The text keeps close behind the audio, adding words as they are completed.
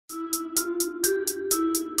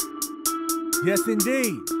Yes,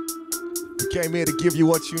 indeed. We came here to give you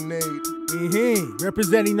what you need.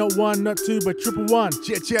 Representing not one, not two, but triple one.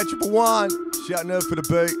 Yeah, triple one. Shouting out for the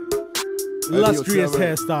beat. Illustrious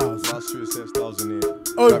hairstyles. Illustrious hairstyles in here.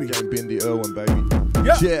 Obi. Rap game Bindi Irwin, baby.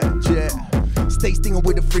 Yeah. Stay stinging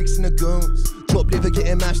with the freaks and the goons. Drop liver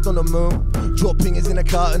getting mashed on the moon. Drop pingers in a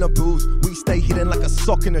car and a booze. We stay hidden like a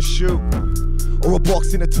sock in a shoe. Or a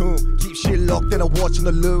box in a tomb. Keep shit locked and I'm watching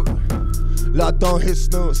the loot. Like don't hit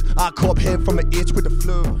snooze. I cop head from an itch with the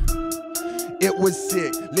flu. It was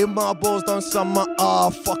sick. Live my balls, don't summer.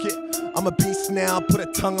 Fuck it. I'm a beast now. Put a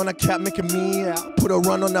tongue on a cat, making me out. Put a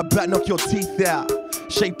run on the back, knock your teeth out.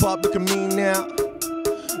 Shape up, look at me now.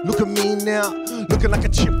 Look at me now. Looking like a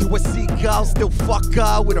chip to a seagull. Still fuck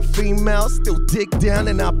out with a female. Still dig down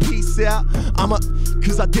and I peace out.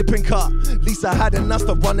 Cause I dip and cut. At least I had enough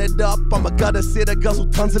to run it up. I'm a gutter sitter, guzzle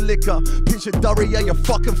tons of liquor. Pinch a durry, yeah, your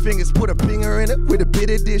fucking fingers. Put a pinger in it with a bit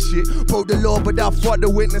of this shit. Broke the law, but I fought the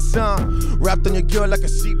witness, Wrapped on your girl like a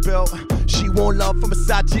seatbelt. She won't love from a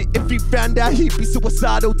side chick. If he found out, he'd be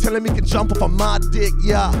suicidal. Telling me he can jump off of my dick,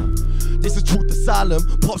 yeah. This is truth asylum.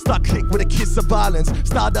 Pop star click with a kiss of violence.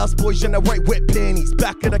 Stardust boys generate wet panties.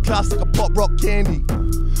 Back of the class like a pop rock candy.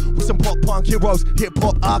 With some pop punk heroes, hip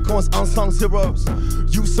hop icons, unsung heroes.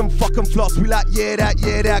 Use some fucking floss. We like yeah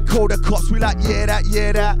that. Call the cops. We like yeah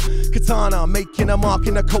that. Katana making a mark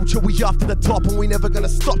in the culture. We after the top and we never gonna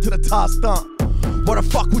stop till the task done. Why the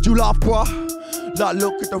fuck would you laugh, bruh? Like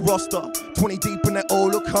look at the roster. 20 deep and they all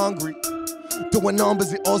look hungry. Doing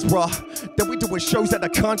numbers in Oz, bruh. Then we doing shows at the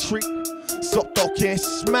country. Stop talking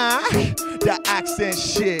smack, that accent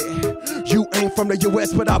shit. You ain't from the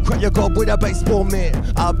US, but I'll crack your gob with a baseball mitt.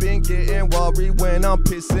 I've been getting worried when I'm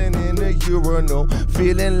pissing in the urinal.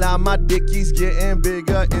 Feeling like my dickie's getting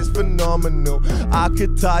bigger, it's phenomenal. I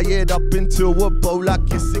could tie it up into a bow like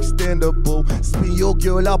it's extendable. Spin your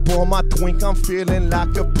girl up on my twink, I'm feeling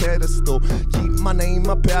like a pedestal. Keep my name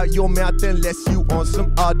up out your mouth unless you on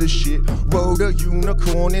some other shit. Rode a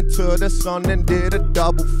unicorn into the sun and did a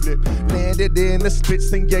double flip. Landed in the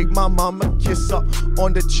spits and gave my mama a kiss up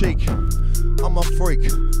on the cheek. I'm a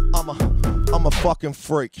freak. I'm a fucking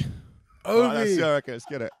freak. Oh, right, that's okay, let's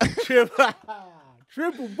get it.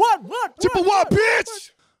 Triple what? Triple one,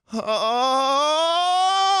 bitch!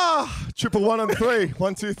 Triple one on three.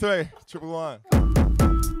 1, 2, 3. Triple one.